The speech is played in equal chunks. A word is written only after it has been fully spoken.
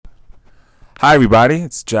Hi, everybody.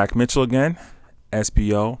 It's Jack Mitchell again,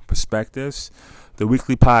 SBO Perspectives, the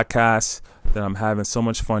weekly podcast that I'm having so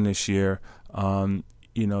much fun this year.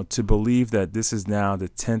 To believe that this is now the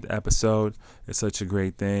 10th episode is such a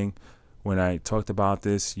great thing. When I talked about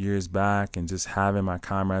this years back and just having my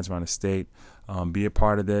comrades around the state be a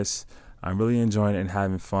part of this, I'm really enjoying it and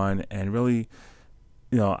having fun. And really,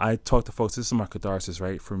 I talk to folks, this is my catharsis,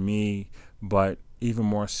 right, for me, but even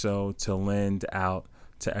more so to lend out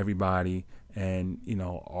to everybody and,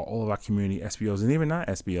 all of our community, SBOs and even not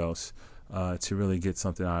SBOs, to really get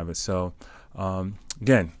something out of it. So,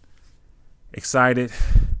 again, excited,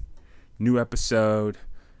 new episode,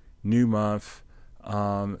 new month.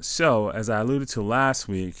 So, as I alluded to last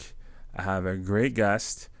week, I have a great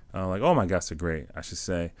guest. All my guests are great, I should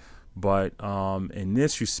say. But in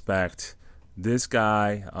this respect, this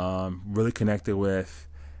guy really connected with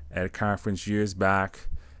at a conference years back.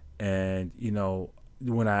 And,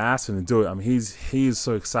 when I asked him to do it, he's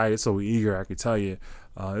so excited, so eager, I could tell you.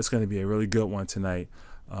 It's going to be a really good one tonight.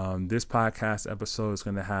 This podcast episode is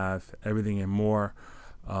going to have everything and more.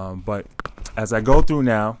 But as I go through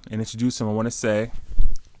now and introduce him, I want to say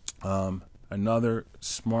another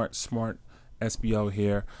smart SBO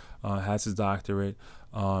here, has his doctorate.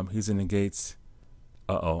 He's in the Gates.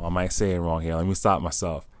 I might say it wrong here. Let me stop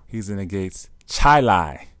myself. He's in the Gates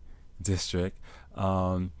Chai district.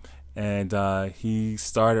 And he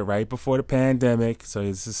started right before the pandemic, so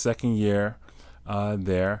it's his second year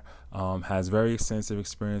there. Has very extensive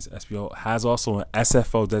experience. SBO has also an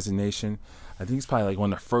SFO designation. I think he's probably like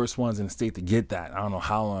one of the first ones in the state to get that. I don't know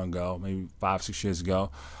how long ago, maybe 5-6 years ago.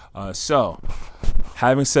 So,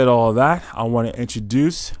 having said all of that, I want to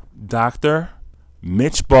introduce Dr.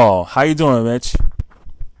 Mitch Ball. How you doing, Mitch?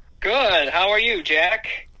 Good. How are you,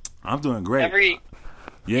 Jack? I'm doing great.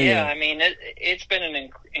 Yeah. I mean, it's been an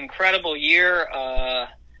incredible year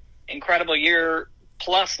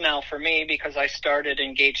plus now for me because I started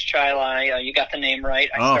in Gates Chai. You got the name right.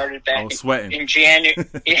 I started back in January.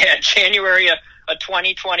 January of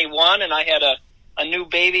 2021, and I had a new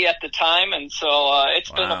baby at the time, and so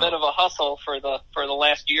it's been a bit of a hustle for the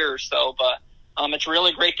last year or so. But it's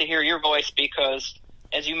really great to hear your voice because,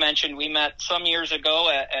 as you mentioned, we met some years ago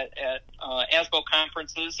at ASBO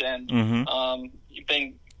conferences, and you've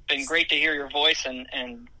been great to hear your voice,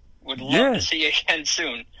 and would love to see you again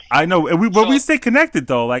soon. I know, but we stay connected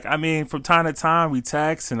though. From time to time we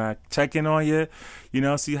text and I check in on you,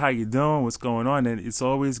 see how you're doing, what's going on, and it's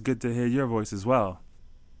always good to hear your voice as well.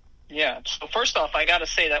 Yeah. So first off, I got to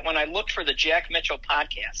say that when I looked for the Jack Mitchell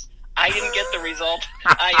podcast, I didn't get the result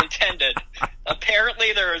I intended.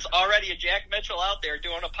 Apparently, there is already a Jack Mitchell out there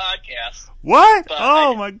doing a podcast. What?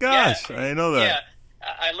 My gosh. I didn't know that. Yeah.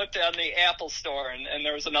 I looked on the Apple store, and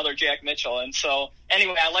there was another Jack Mitchell. And so,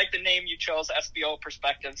 anyway, I like the name you chose, SBO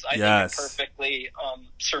Perspectives. I think it perfectly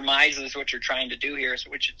surmises what you're trying to do here,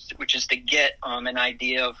 which is to get an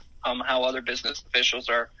idea of how other business officials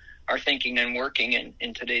are thinking and working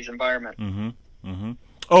in today's environment. Mm-hmm. Mm-hmm.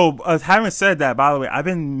 Oh, having said that, by the way, I've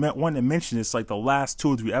been wanting to mention this like the last 2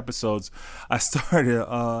 or 3 episodes. I started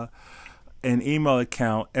an email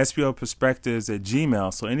account, SBO Perspectives at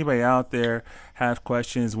Gmail. So anybody out there have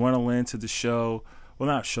questions, want to lend to the show,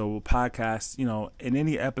 podcast, in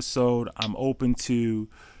any episode, I'm open to.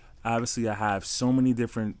 Obviously, I have so many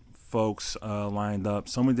different folks lined up,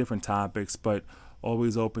 so many different topics, but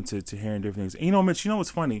always open to hearing different things. And, Mitch, what's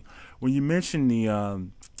funny? When you mentioned the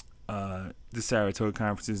Saratoga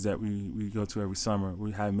conferences that we go to every summer,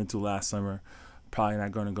 we had been to last summer, probably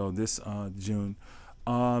not going to go this June.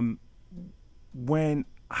 When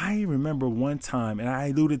I remember one time, and I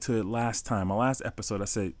alluded to it last time, my last episode, I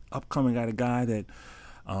said, upcoming got a guy that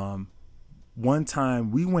one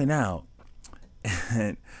time we went out,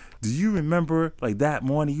 and do you remember, that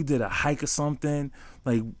morning you did a hike or something,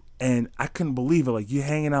 and I couldn't believe it, you're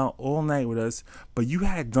hanging out all night with us, but you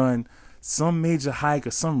had done some major hike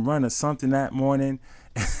or some run or something that morning,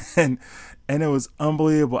 and it was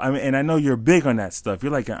unbelievable. I mean, and I know you're big on that stuff.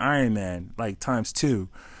 You're like an Iron Man, times 2.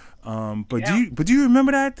 Do you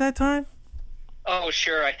remember that at that time? Oh,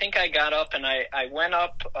 sure. I think I got up and I went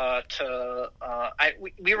up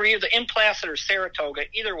we were either in Placid or Saratoga,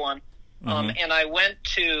 either one. And I went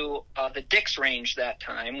to the Dix Range that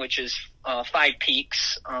time, which is 5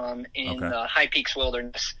 Peaks in High Peaks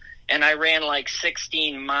Wilderness. And I ran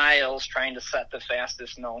 16 miles trying to set the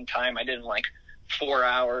fastest known time. I did in 4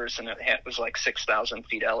 hours, and it was 6,000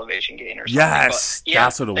 feet elevation gain or something. Yes, but, yeah,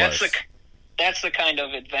 that's what it was. That's the kind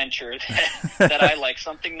of adventure that I like,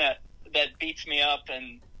 something that beats me up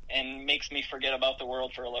and and makes me forget about the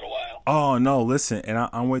world for a little while. Oh no, listen, and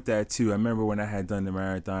I'm with that too. I remember when I had done the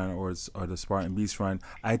marathon or the Spartan Beast run.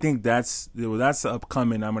 I think that's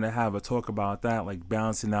upcoming. I'm gonna have a talk about that, like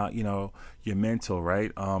balancing out, your mental,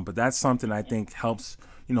 right? But that's something I think helps,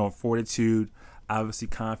 fortitude, obviously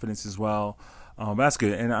confidence as well. That's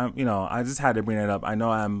good, and I just had to bring that up. I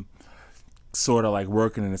know I'm sort of like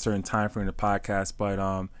working in a certain time frame in the podcast, but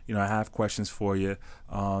I have questions for you.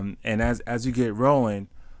 And as you get rolling,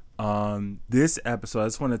 this episode, I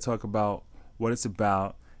just want to talk about what it's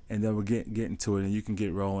about, and then we'll get into it, and you can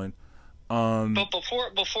get rolling. But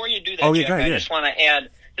before you do that, Jack, I just want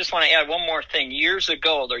to add one more thing. Years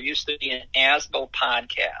ago, there used to be an ASBO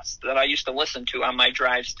podcast that I used to listen to on my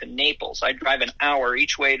drives to Naples. I drive an hour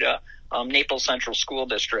each way to Naples Central School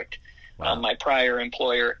District, wow. My prior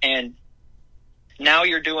employer, and now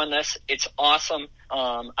you're doing this. It's awesome.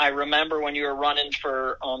 I remember when you were running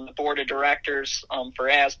for the board of directors for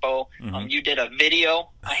ASBO, you did a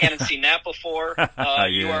video. I hadn't seen that before. Yeah.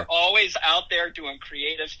 You are always out there doing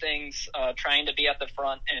creative things, trying to be at the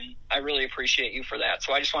front, and I really appreciate you for that.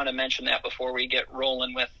 So I just want to mention that before we get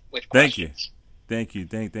rolling with questions. Thank you,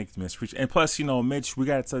 Mr. And plus, Mitch, we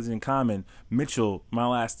got something in common. Mitchell, my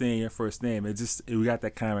last name, your first name. We got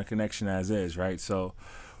that kind of connection as is, right? So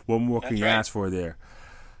what more can you ask for there?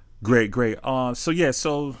 Great.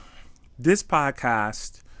 So this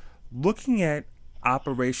podcast, looking at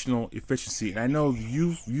operational efficiency, and I know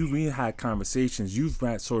you've really had conversations. You've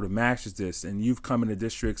sort of mastered this, and you've come into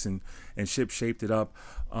districts and shaped it up.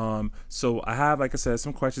 So I have, like I said,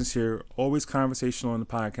 some questions here. Always conversational on the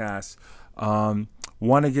podcast.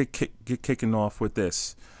 Want to get kicking off with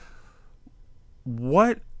this.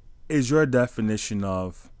 What is your definition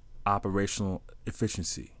of operational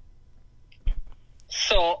efficiency?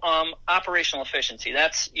 So, operational efficiency,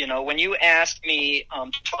 that's, when you asked me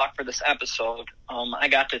to talk for this episode, I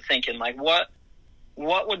got to thinking, like, what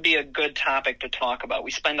would be a good topic to talk about?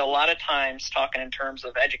 We spend a lot of times talking in terms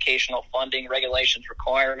of educational funding, regulations,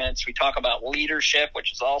 requirements. We talk about leadership,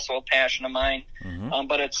 which is also a passion of mine,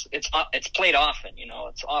 but it's played often,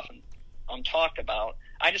 it's often talked about.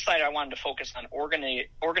 I decided I wanted to focus on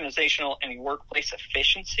organizational and workplace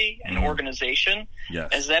efficiency and organization,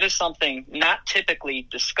 as that is something not typically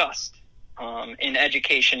discussed in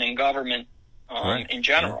education and government in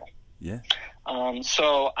general. Yeah.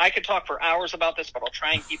 So I could talk for hours about this, but I'll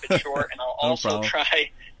try and keep it short, and I'll also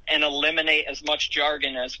try and eliminate as much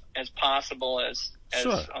jargon as possible as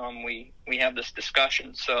we have this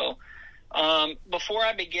discussion. So before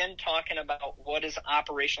I begin talking about what is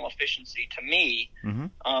operational efficiency to me,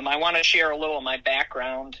 I want to share a little of my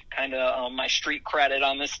background, kind of my street credit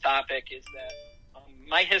on this topic is that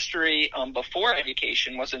my history before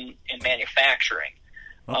education was in manufacturing.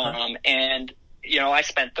 Okay. And, I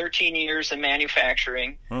spent 13 years in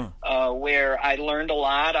manufacturing where I learned a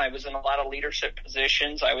lot. I was in a lot of leadership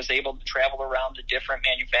positions. I was able to travel around to different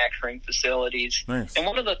manufacturing facilities. Nice. And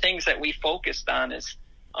one of the things that we focused on is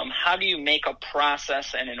how do you make a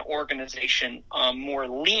process and an organization more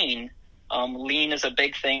lean? Lean is a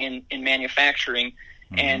big thing in manufacturing.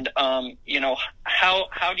 And,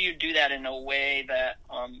 how do you do that in a way that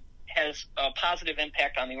has a positive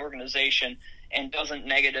impact on the organization and doesn't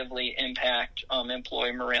negatively impact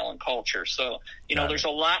employee morale and culture? So, there's a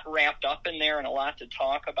lot wrapped up in there and a lot to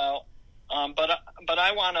talk about. But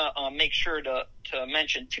I want to make sure to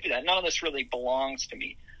mention, too, that none of this really belongs to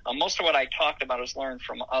me. Most of what I talked about is learned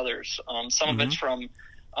from others. Some of it's from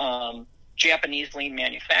Japanese lean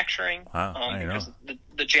manufacturing, because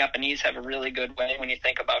the Japanese have a really good way. When you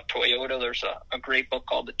think about Toyota, there's a great book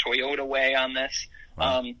called The Toyota Way on this.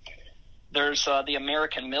 Wow. There's the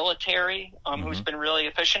American military, who's been really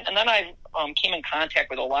efficient. And then I came in contact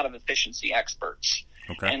with a lot of efficiency experts.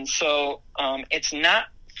 Okay. And so it's not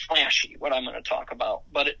flashy what I'm going to talk about,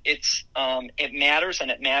 but it matters, and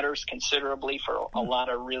it matters considerably for a lot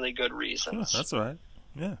of really good reasons. That's all right.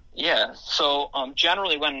 Yeah. Yeah. So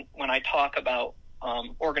generally when I talk about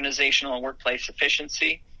organizational and workplace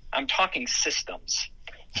efficiency, I'm talking systems.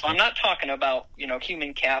 So I'm not talking about,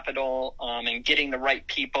 human capital and getting the right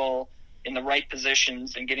people in the right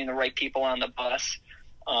positions and getting the right people on the bus.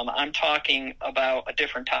 I'm talking about a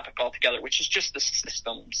different topic altogether, which is just the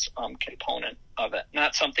systems component of it,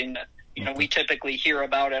 not something that we typically hear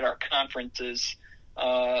about at our conferences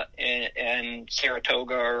in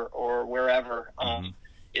Saratoga or wherever.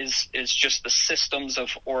 Is just the systems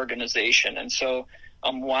of organization. And so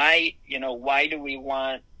why do we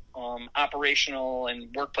want operational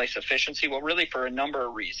and workplace efficiency? Well, really for a number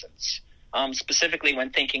of reasons. Specifically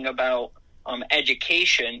when thinking about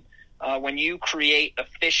education, when you create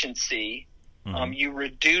efficiency, you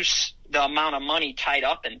reduce the amount of money tied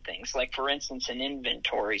up in things, like, for instance, in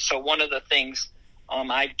inventory. So one of the things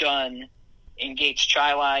I've done in Gates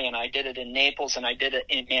Chili, and I did it in Naples, and I did it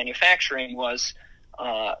in manufacturing, was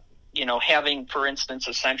having, for instance,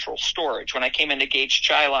 a central storage. When I came into Gates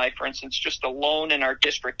Chili, for instance, just alone in our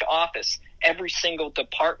district office, every single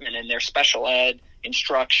department in their special ed,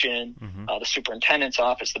 instruction, the superintendent's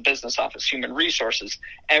office, the business office, human resources,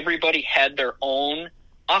 everybody had their own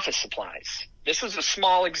office supplies. This is a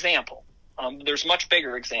small example. There's much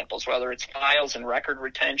bigger examples, whether it's files and record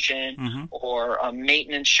retention or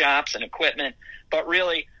maintenance shops and equipment. But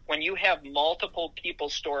really, when you have multiple people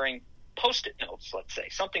storing Post-it notes, let's say,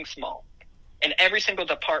 something small, and every single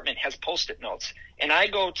department has Post-it notes, and I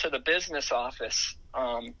go to the business office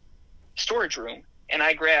storage room, and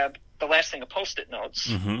I grab the last thing of Post-it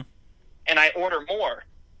notes, and I order more.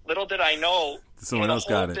 Little did I know, someone else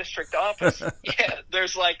got it. District office,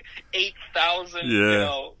 there's like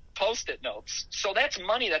 8,000, Post-it notes. So that's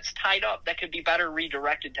money that's tied up that could be better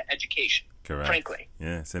redirected to education. Correct. Frankly.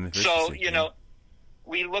 Yeah, it's inefficiency. So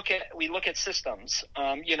we look at systems.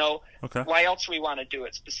 Why else we want to do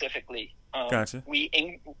it specifically? Gotcha. We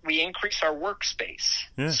increase our workspace.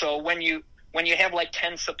 Yeah. So when you have like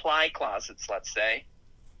 10 supply closets, let's say,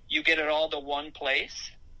 you get it all to one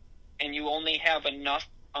place, and you only have enough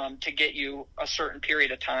to get you a certain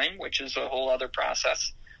period of time, which is a whole other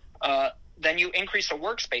process. Then you increase the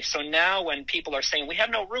workspace. So now when people are saying, we have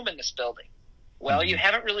no room in this building, well, you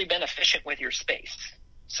haven't really been efficient with your space.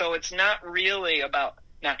 So it's not really about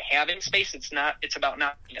not having space. It's about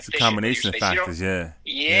not being efficient. It's a combination of factors,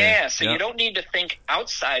 So you don't need to think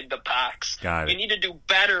outside the box. Got it. You need to do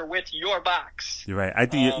better with your box. You're right. I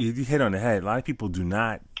think you hit on the head. A lot of people do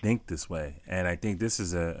not think this way, and I think this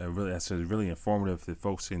is really informative that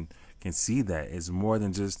folks can see that it's more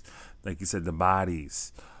than just, like you said, the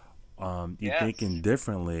bodies. You're thinking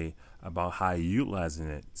differently about how you're utilizing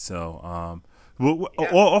it. So,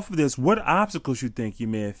 off of this, what obstacles you think you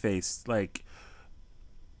may have faced, like,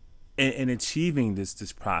 in achieving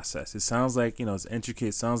this process? It sounds like, it's intricate.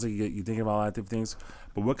 It sounds like you're thinking about a lot of different things.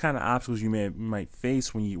 But what kind of obstacles you might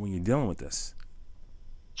face when you're dealing with this?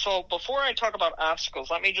 So before I talk about obstacles,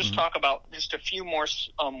 let me just talk about just a few more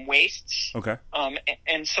wastes. Okay.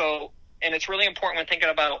 And it's really important when thinking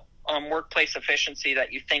about workplace efficiency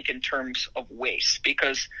that you think in terms of waste,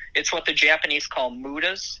 because it's what the Japanese call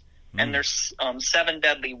mudas. And there's 7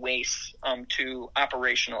 deadly wastes to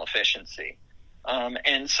operational efficiency.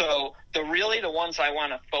 And so the ones I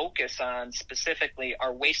want to focus on specifically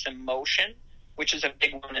are waste in motion, which is a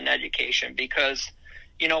big one in education, because,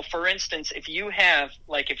 for instance, if you're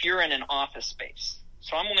in an office space,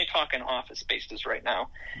 so I'm only talking office spaces right now,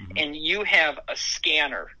 and you have a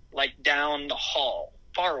scanner like down the hall,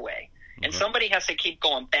 far away, and somebody has to keep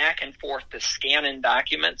going back and forth to scan in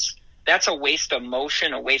documents, that's a waste of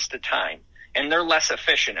motion, a waste of time. And they're less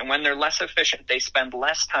efficient. And when they're less efficient, they spend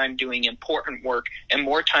less time doing important work and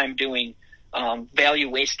more time doing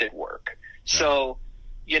value-wasted work. So,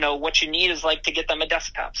 what you need is to get them a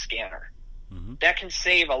desktop scanner. That can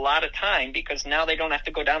save a lot of time, because now they don't have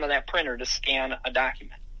to go down to that printer to scan a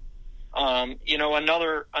document.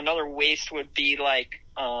 Another waste would be that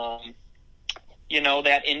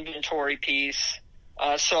inventory piece.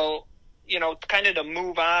 Kind of to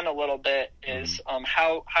move on a little bit is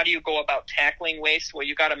how do you go about tackling waste? Well,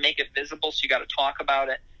 you got to make it visible, so you got to talk about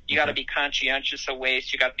it. You got to be conscientious of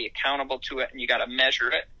waste. You got to be accountable to it, and you got to measure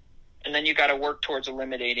it. And then you got to work towards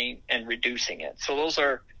eliminating and reducing it. So those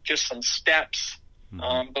are just some steps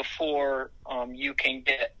before you can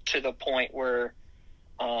get to the point where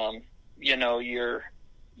you're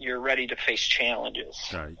ready to face challenges.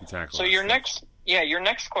 Right, you can tackle. So your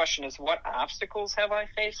next question is, what obstacles have I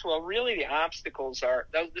faced? Well, really the obstacles are,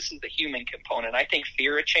 this is the human component. I think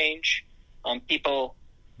fear of change. People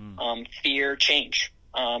fear change.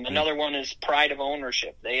 Another one is pride of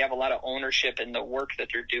ownership. They have a lot of ownership in the work that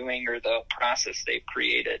they're doing or the process they've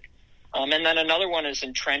created. And then another one is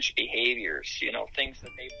entrenched behaviors, things that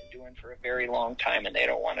they've been doing for a very long time and they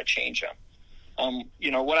don't want to change them.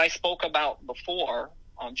 What I spoke about before,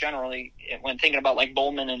 generally, when thinking about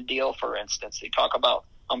Bowman and Deal, for instance, they talk about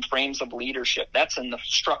frames of leadership. That's in the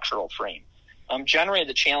structural frame. Generally,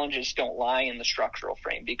 the challenges don't lie in the structural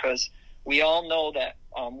frame, because we all know that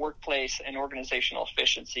workplace and organizational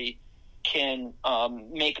efficiency can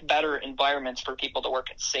make better environments for people to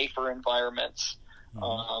work in, safer environments,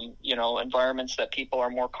 environments that people are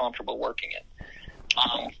more comfortable working in.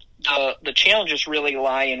 The challenges really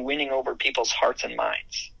lie in winning over people's hearts and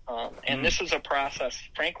minds. And this is a process,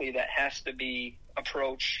 frankly, that has to be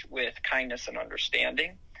approached with kindness and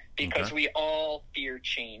understanding. because we all fear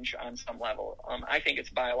change on some level. I think it's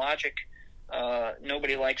biologic.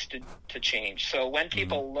 Nobody likes to change. So when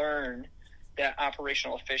people learn that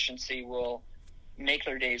operational efficiency will make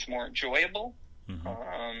their days more enjoyable,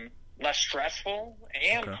 less stressful,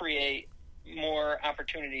 and create more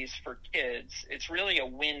opportunities for kids, it's really a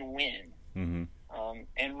win-win.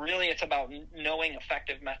 And really it's about knowing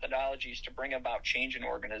effective methodologies to bring about change in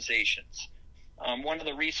organizations. One of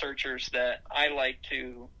the researchers that I like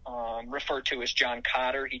to refer to is John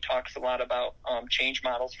Kotter. He talks a lot about change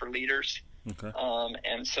models for leaders.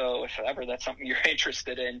 And so if ever that's something you're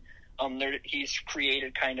interested in, he's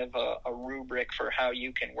created kind of a rubric for how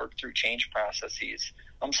you can work through change processes.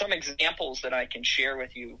 Some examples that I can share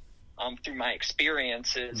with you through my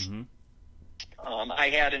experiences. I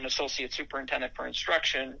had an associate superintendent for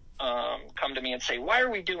instruction come to me and say, "Why are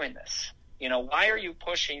we doing this? Why are you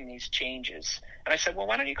pushing these changes?" And I said, "Well,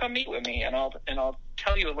 why don't you come meet with me, and I'll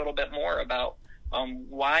tell you a little bit more about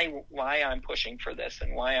why I'm pushing for this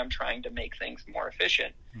and why I'm trying to make things more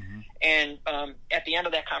efficient." And at the end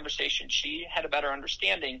of that conversation, she had a better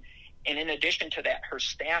understanding. And in addition to that, her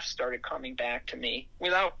staff started coming back to me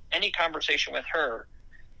without any conversation with her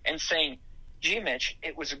and saying, "Gee, Mitch,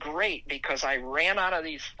 it was great because I ran out of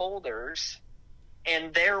these folders,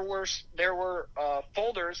 and there were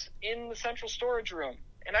folders in the central storage room,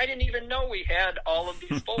 and I didn't even know we had all of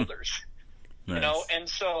these folders." Nice. And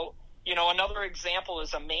so, another example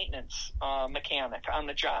is a maintenance mechanic on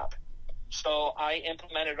the job. So I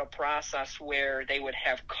implemented a process where they would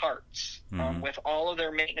have carts with all of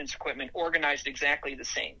their maintenance equipment organized exactly the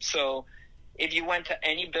same. So if you went to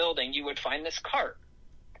any building, you would find this cart.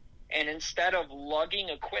 And instead of lugging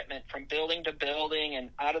equipment from building to building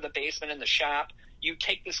and out of the basement in the shop, you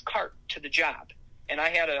take this cart to the job. And I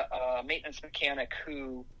had a maintenance mechanic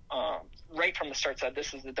who right from the start said,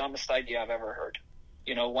 "This is the dumbest idea I've ever heard.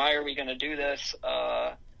 Why are we going to do this?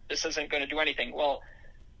 This isn't going to do anything." Well,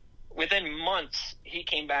 within months, he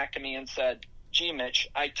came back to me and said, "Gee, Mitch,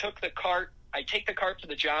 I take the cart to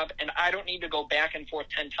the job, and I don't need to go back and forth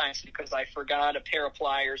 10 times because I forgot a pair of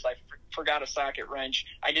pliers. I forgot a socket wrench.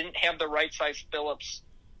 I didn't have the right size Phillips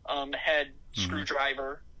head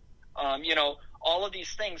screwdriver. All of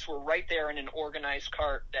these things were right there in an organized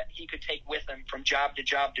cart that he could take with him from job to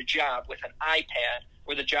job to job with an iPad,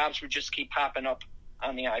 where the jobs would just keep popping up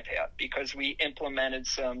on the iPad because we implemented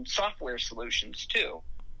some software solutions too.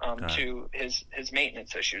 To his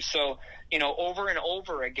maintenance issues. So, over and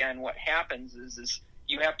over again, what happens is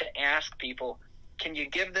you have to ask people, can you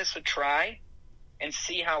give this a try and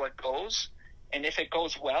see how it goes? And if it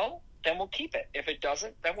goes well, then we'll keep it. If it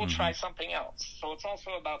doesn't, then we'll try something else. So it's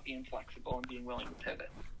also about being flexible and being willing to pivot.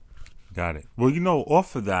 Got it. Well,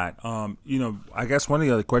 off of that, I guess one of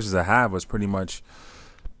the other questions I have was pretty much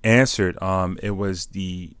answered. It was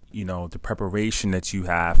the preparation that you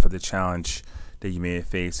have for the challenge that you may have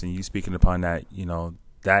faced, and you speaking upon that,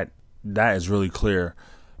 that is really clear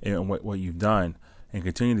in what you've done and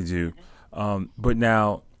continue to do. But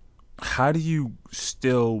now, how do you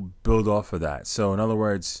still build off of that? So in other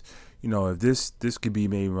words, if this could be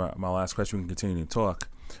maybe my last question, we can continue to talk,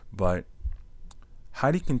 but how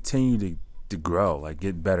do you continue to grow, like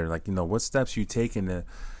get better? Like, what steps you taking to,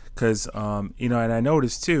 because, and I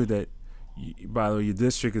noticed too that, by the way, your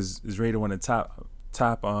district is rated one of the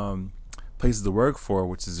top places to work for,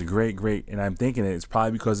 which is a great, and I'm thinking it's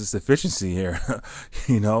probably because it's efficiency here,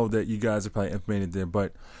 that you guys are probably implemented there.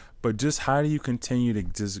 But just how do you continue to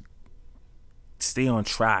just stay on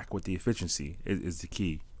track with the efficiency is the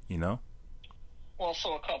key, Well,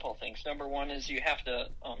 so a couple of things. Number one is you have to,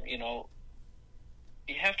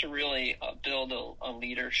 really build a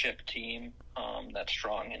leadership team that's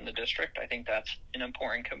strong in the district. I think that's an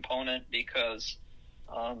important component because,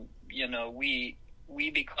 we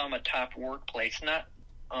become a top workplace, not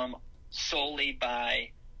solely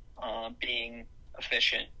by being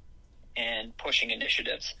efficient and pushing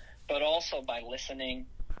initiatives, but also by listening,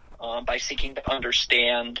 by seeking to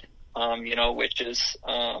understand, which is,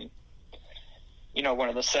 one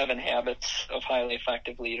of the 7 habits of highly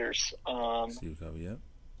effective leaders.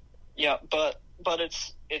 Yeah, but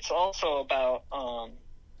it's also about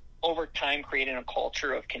over time creating a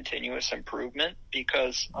culture of continuous improvement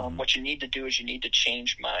because what you need to do is you need to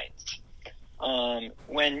change minds.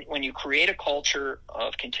 When you create a culture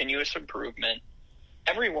of continuous improvement,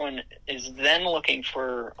 everyone is then looking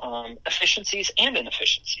for efficiencies and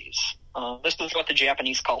inefficiencies. This is what the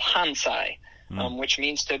Japanese call hansai, which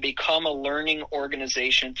means to become a learning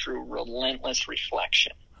organization through relentless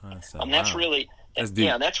reflection. That's really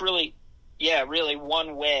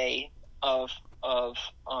one way of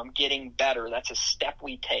getting better. That's a step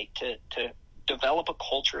we take to develop a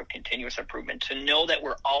culture of continuous improvement, to know that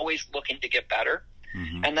we're always looking to get better.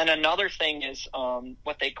 Mm-hmm. And then another thing is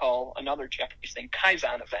what they call, another Japanese thing,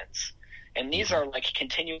 Kaizen events. And these are like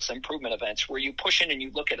continuous improvement events where you push in and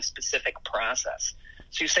you look at a specific process.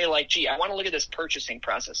 So you say like, gee, I want to look at this purchasing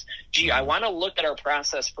process. Gee, I want to look at our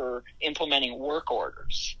process for implementing work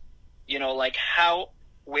orders. You know, like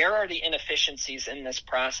where are the inefficiencies in this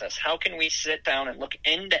process? How can we sit down and look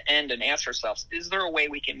end to end and ask ourselves, is there a way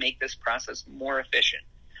we can make this process more efficient?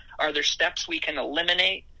 Are there steps we can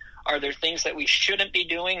eliminate? Are there things that we shouldn't be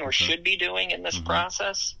doing or should be doing in this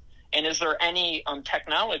process? And is there any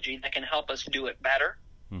technology that can help us do it better?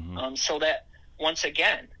 So that once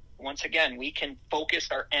again, we can focus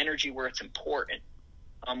our energy where it's important.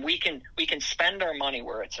 We can spend our money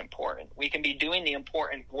where it's important. We can be doing the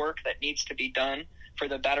important work that needs to be done for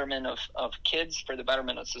the betterment of kids, for the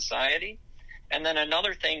betterment of society. And then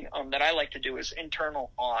another thing that I like to do is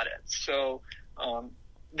internal audits. So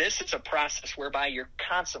this is a process whereby you're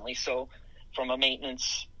constantly, so from a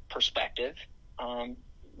maintenance perspective,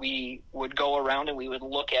 we would go around and we would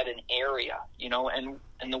look at an area, you know, and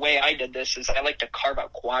the way I did this is I like to carve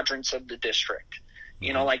out quadrants of the district.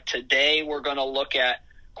 You know, like today we're going to look at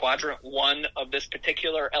quadrant 1 of this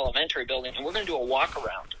particular elementary building, and we're going to do a walk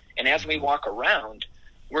around. And as we walk around,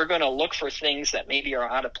 we're going to look for things that maybe are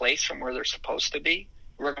out of place from where they're supposed to be.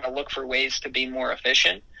 We're going to look for ways to be more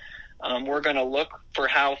efficient. We're going to look for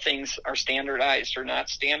how things are standardized or not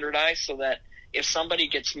standardized, so that if somebody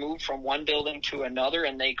gets moved from one building to another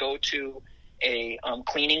and they go to a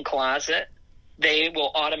cleaning closet, they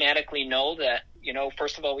will automatically know that, you know,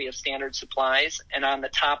 first of all, we have standard supplies, and on the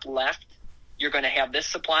top left, you're going to have this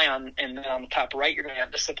supply and then on the top right, you're going to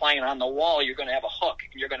have this supply, and on the wall, you're going to have a hook,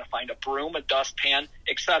 and you're going to find a broom, a dustpan,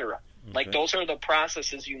 etc. Okay. Like those are the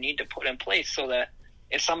processes you need to put in place so that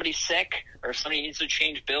if somebody's sick or if somebody needs to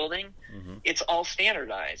change building, it's all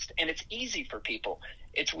standardized and it's easy for people.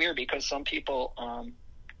 It's weird because some people,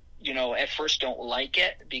 you know, at first don't like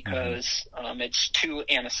it because it's too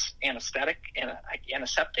antiseptic.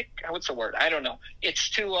 What's the word? I don't know. It's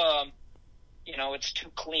too, you know, it's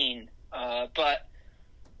too clean. But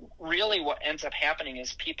really what ends up happening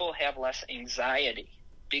is people have less anxiety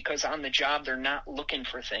because on the job they're not looking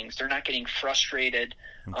for things. They're not getting frustrated.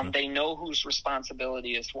 They know whose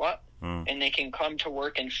responsibility is what, and they can come to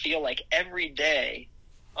work and feel like every day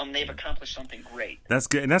they've accomplished something great. That's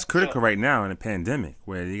good, and that's critical right now in a pandemic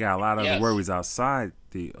where you got a lot of worries outside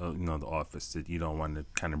the you know, the office that you don't want to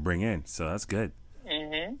kind of bring in. So that's good.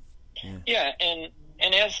 Yeah, and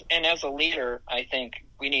as a leader, I think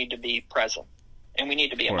we need to be present and we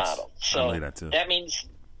need to be a model. So that means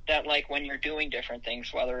that, like, when you're doing different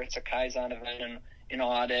things, whether it's a Kaizen event and an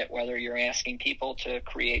audit, whether you're asking people to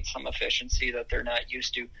create some efficiency that they're not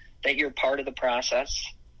used to, that you're part of the process.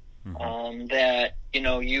 That, you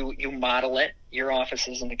know, you model it. Your office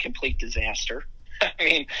isn't a complete disaster. I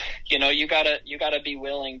mean, you know, you gotta be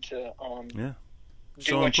willing to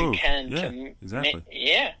do what you can to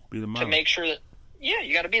be the model. To make sure that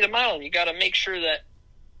you got to be the model. You got to make sure that,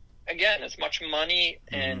 again, as much money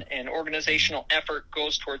and organizational effort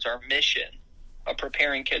goes towards our mission of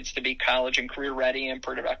preparing kids to be college and career ready and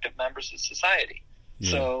productive members of society.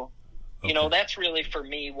 So, you know, that's really for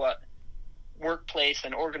me what workplace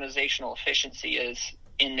and organizational efficiency is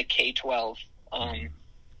in the K-12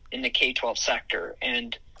 in the K-12 sector.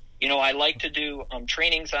 And, you know, I like to do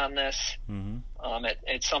trainings on this.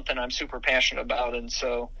 It's something I'm super passionate about. And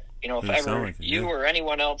so, you know, if ever you or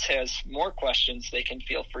anyone else has more questions, they can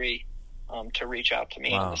feel free to reach out to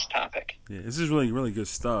me on this topic. Yeah, this is really, really good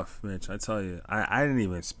stuff, Mitch. I tell you, I didn't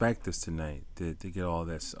even expect this tonight to get all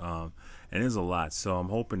this. And there's a lot. So I'm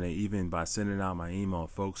hoping that even by sending out my email,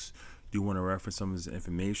 folks do want to reference some of this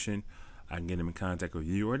information, I can get them in contact with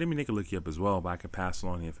you, or they can look you up as well, but I can pass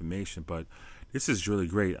along the information. But this is really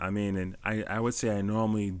great. I mean, and I would say I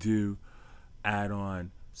normally do add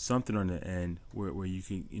on something on the end where you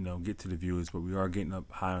can, you know, get to the viewers, but we are getting up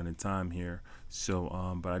high on the time here.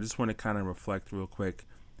 So, but I just want to kind of reflect real quick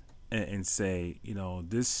and say, you know,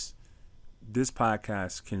 this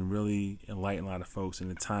podcast can really enlighten a lot of folks in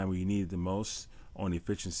the time where you need it the most on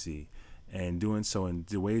efficiency. And doing so in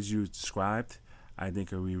the ways you described, I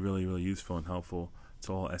think are really, really useful and helpful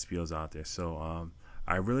to all SBOs out there. So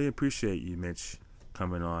I really appreciate you, Mitch,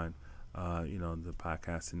 coming on, you know, the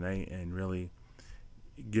podcast tonight and really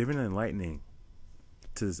giving enlightening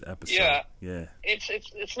to this episode. Yeah.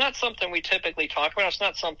 It's not something we typically talk about. It's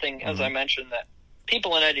not something, as I mentioned, that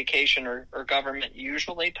people in education or government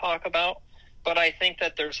usually talk about. But I think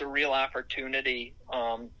that there's a real opportunity,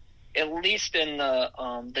 at least in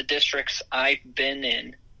the districts I've been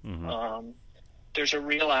in, there's a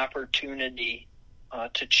real opportunity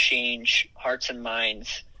to change hearts and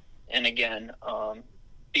minds, and again,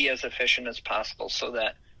 be as efficient as possible so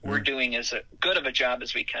that we're doing as good of a job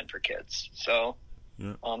as we can for kids. So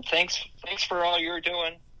thanks for all you're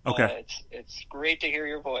doing. Okay. It's great to hear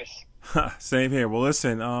your voice. Same here. Well,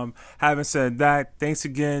 listen, having said that, thanks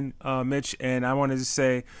again, Mitch. And I wanted to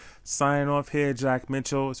say, signing off here, Jack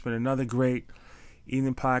Mitchell. It's been another great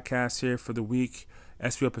evening podcast here for the week,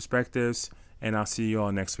 SPO Perspectives, and I'll see you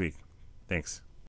all next week. Thanks.